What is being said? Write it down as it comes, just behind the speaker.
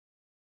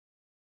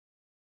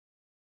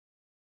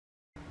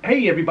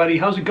Hey everybody,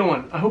 how's it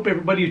going? I hope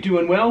everybody's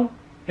doing well,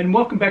 and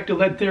welcome back to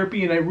Lead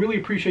Therapy, and I really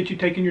appreciate you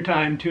taking your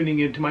time tuning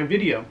into my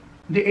video.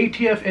 The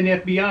ATF and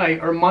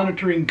FBI are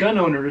monitoring gun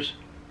owners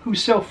who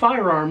sell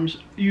firearms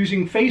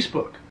using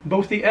Facebook.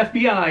 Both the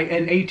FBI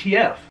and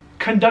ATF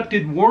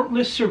conducted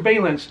warrantless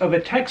surveillance of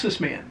a Texas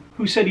man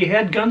who said he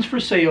had guns for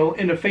sale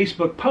in a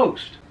Facebook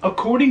post.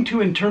 According to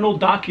internal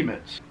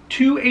documents,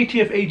 2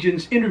 ATF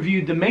agents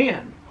interviewed the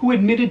man, who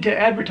admitted to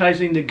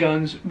advertising the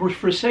guns were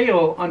for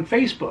sale on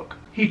Facebook.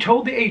 He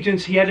told the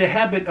agents he had a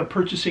habit of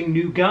purchasing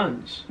new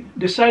guns,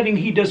 deciding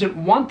he doesn't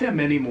want them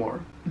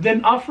anymore,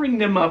 then offering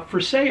them up for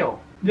sale.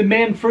 The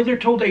man further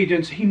told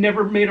agents he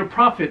never made a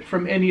profit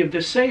from any of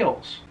the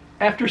sales.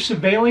 After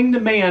surveilling the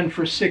man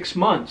for 6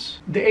 months,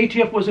 the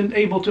ATF wasn't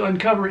able to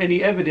uncover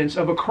any evidence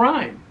of a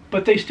crime,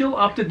 but they still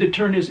opted to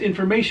turn his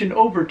information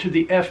over to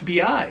the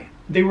FBI.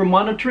 They were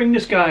monitoring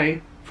this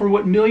guy for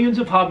what millions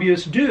of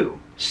hobbyists do,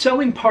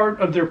 selling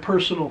part of their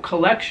personal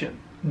collection.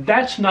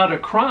 That's not a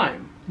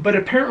crime, but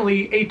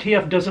apparently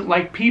ATF doesn't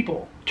like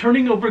people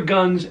turning over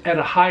guns at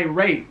a high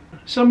rate.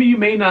 Some of you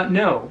may not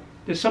know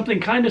that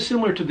something kind of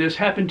similar to this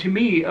happened to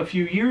me a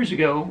few years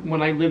ago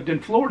when I lived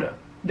in Florida.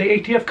 The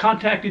ATF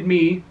contacted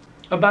me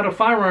about a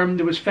firearm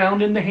that was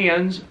found in the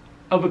hands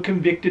of a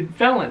convicted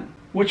felon,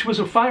 which was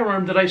a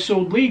firearm that I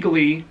sold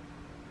legally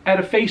at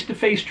a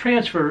face-to-face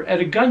transfer at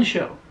a gun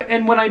show.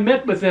 And when I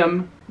met with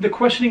them, the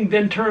questioning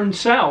then turned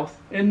south,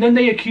 and then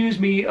they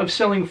accused me of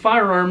selling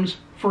firearms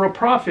for a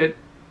profit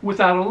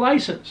without a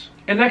license,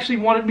 and actually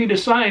wanted me to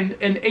sign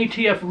an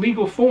ATF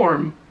legal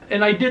form,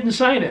 and I didn't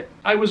sign it.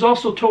 I was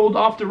also told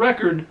off the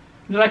record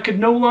that I could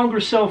no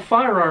longer sell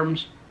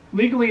firearms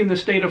legally in the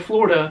state of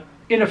Florida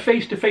in a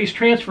face-to-face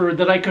transfer,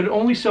 that I could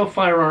only sell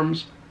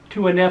firearms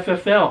to an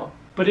FFL.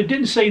 But it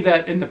didn't say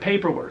that in the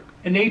paperwork.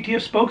 An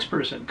ATF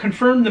spokesperson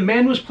confirmed the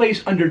man was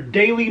placed under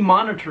daily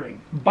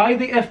monitoring by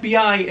the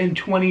FBI in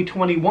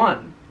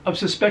 2021 of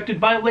suspected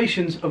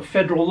violations of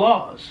federal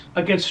laws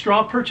against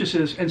straw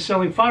purchases and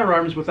selling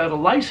firearms without a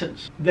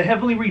license. The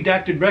heavily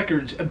redacted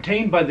records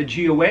obtained by the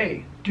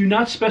GOA do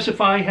not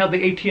specify how the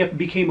ATF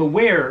became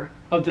aware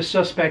of the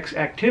suspect's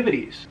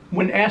activities.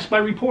 When asked by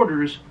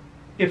reporters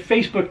if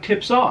Facebook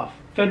tips off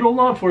federal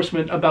law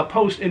enforcement about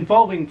posts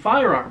involving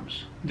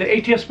firearms, the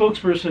ATF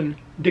spokesperson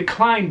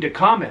declined to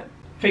comment.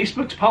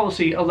 Facebook's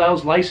policy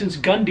allows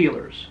licensed gun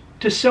dealers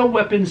to sell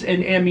weapons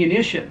and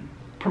ammunition,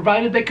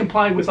 provided they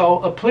comply with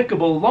all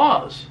applicable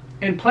laws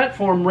and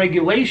platform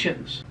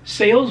regulations.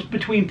 Sales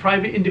between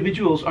private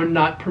individuals are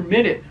not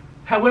permitted.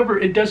 However,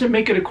 it doesn't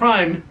make it a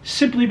crime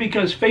simply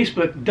because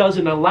Facebook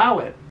doesn't allow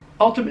it.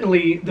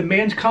 Ultimately, the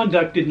man's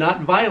conduct did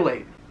not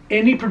violate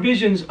any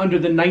provisions under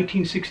the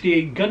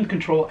 1968 Gun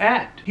Control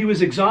Act. He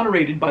was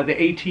exonerated by the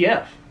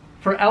ATF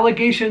for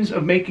allegations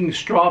of making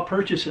straw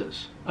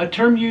purchases, a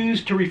term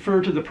used to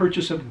refer to the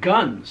purchase of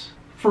guns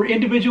for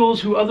individuals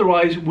who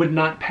otherwise would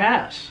not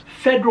pass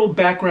federal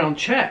background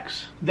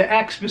checks. The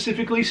Act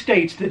specifically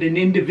states that an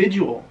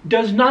individual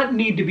does not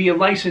need to be a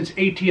licensed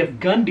ATF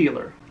gun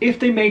dealer if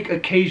they make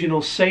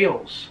occasional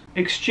sales,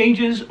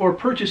 exchanges, or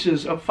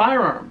purchases of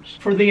firearms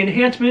for the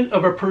enhancement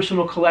of a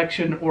personal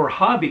collection or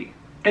hobby.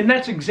 And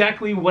that's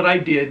exactly what I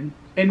did,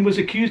 and was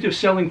accused of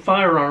selling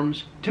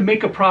firearms to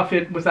make a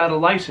profit without a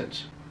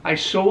license. I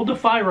sold a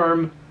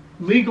firearm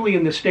legally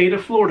in the state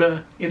of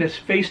Florida in a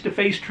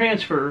face-to-face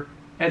transfer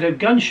at a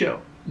gun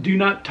show. Do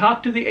not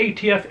talk to the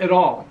ATF at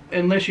all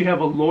unless you have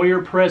a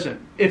lawyer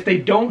present. If they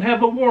don't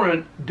have a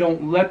warrant,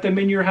 don't let them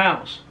in your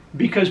house,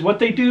 because what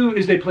they do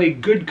is they play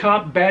good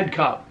cop, bad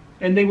cop,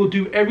 and they will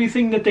do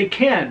everything that they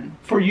can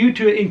for you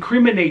to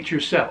incriminate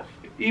yourself,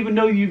 even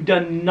though you've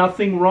done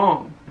nothing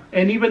wrong.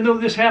 And even though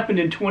this happened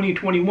in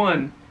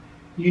 2021,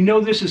 you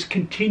know this is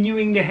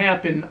continuing to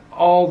happen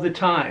all the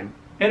time.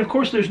 And of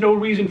course, there's no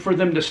reason for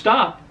them to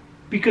stop,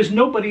 because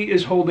nobody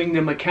is holding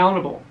them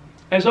accountable.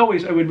 As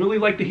always, I would really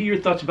like to hear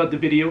your thoughts about the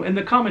video in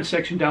the comment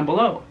section down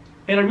below.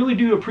 And I really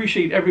do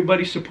appreciate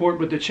everybody's support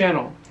with the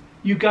channel.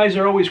 You guys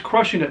are always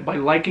crushing it by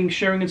liking,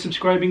 sharing, and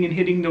subscribing, and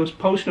hitting those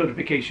post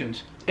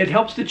notifications. It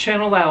helps the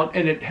channel out,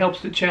 and it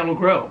helps the channel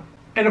grow.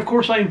 And of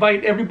course, I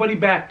invite everybody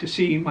back to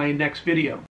see my next video.